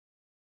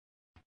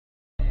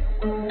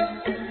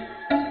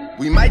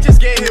We might just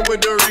get hit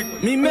with the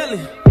Me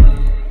Millie,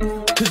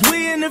 cause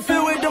we in the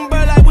field with them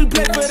birds like we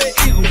play for the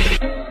Eagles.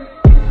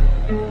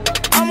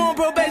 I'm on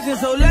probation,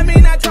 so let me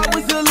not talk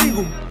what's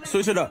illegal.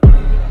 Switch it up.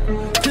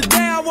 Today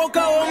I woke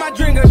up with my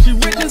drinker, she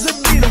rich as a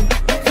beetle.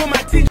 For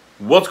my teacher.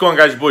 What's going on,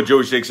 guys? Your boy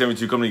Joey Shake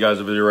 72 coming to you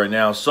guys a video right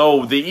now.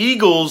 So the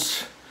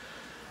Eagles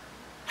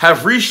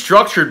have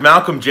restructured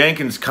Malcolm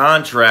Jenkins'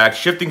 contract,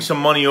 shifting some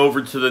money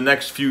over to the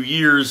next few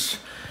years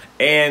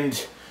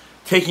and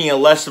taking a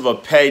less of a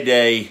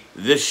payday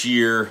this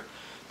year.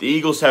 The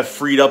Eagles have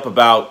freed up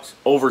about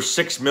over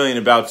 $6 million,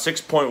 about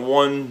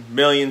 $6.1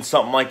 million,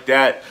 something like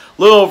that.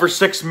 A little over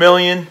 $6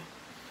 million.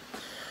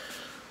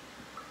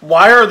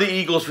 Why are the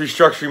Eagles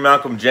restructuring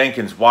Malcolm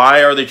Jenkins?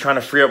 Why are they trying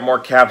to free up more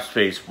cap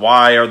space?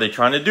 Why are they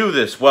trying to do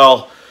this?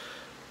 Well,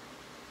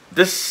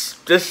 this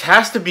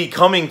has to be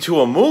coming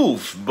to a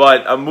move,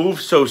 but a move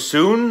so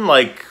soon,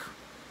 like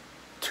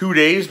 2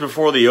 days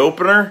before the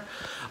opener.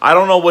 I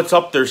don't know what's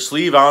up their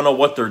sleeve. I don't know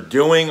what they're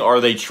doing.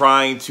 Are they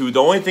trying to... The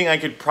only thing I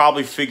could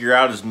probably figure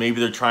out is maybe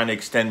they're trying to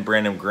extend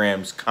Brandon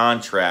Graham's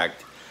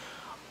contract.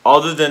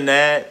 Other than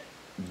that,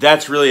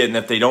 that's really it. And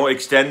if they don't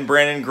extend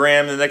Brandon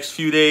Graham in the next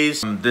few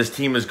days, this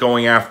team is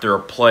going after a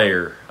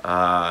player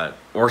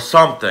or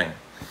something.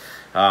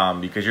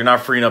 Because you're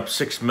not freeing up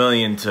 $6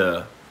 million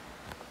to...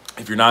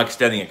 If you're not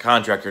extending a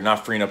contract, you're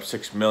not freeing up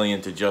 $6 million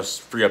to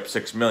just free up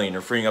 $6 million.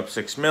 You're freeing up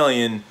 $6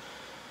 million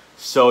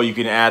so you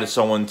can add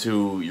someone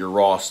to your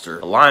roster.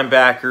 A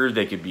linebacker,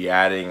 they could be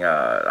adding,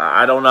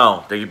 I don't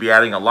know. They could be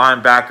adding a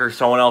linebacker,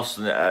 someone else.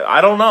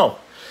 I don't know.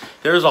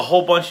 There's a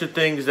whole bunch of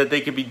things that they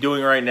could be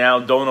doing right now.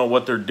 Don't know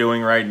what they're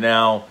doing right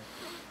now.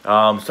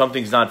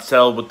 Something's not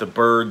settled with the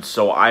Birds,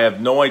 so I have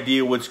no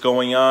idea what's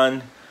going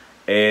on.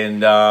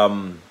 And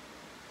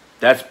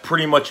that's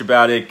pretty much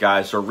about it,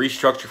 guys. So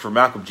restructure for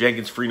Malcolm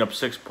Jenkins, freeing up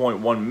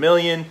 $6.1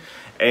 million.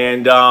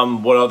 And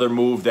what other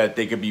move that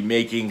they could be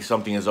making?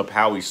 Something is up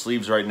Howie's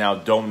sleeves right now.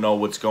 Don't know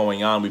what's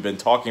going on. We've been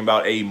talking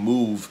about a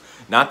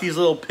move, not these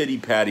little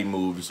pity-patty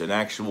moves, an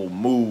actual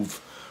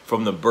move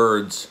from the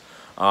Birds.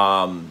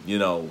 You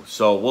know,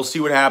 so we'll see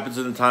what happens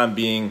in the time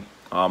being.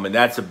 And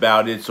that's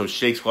about it. So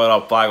Shakes flat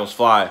out, fly goes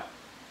fly.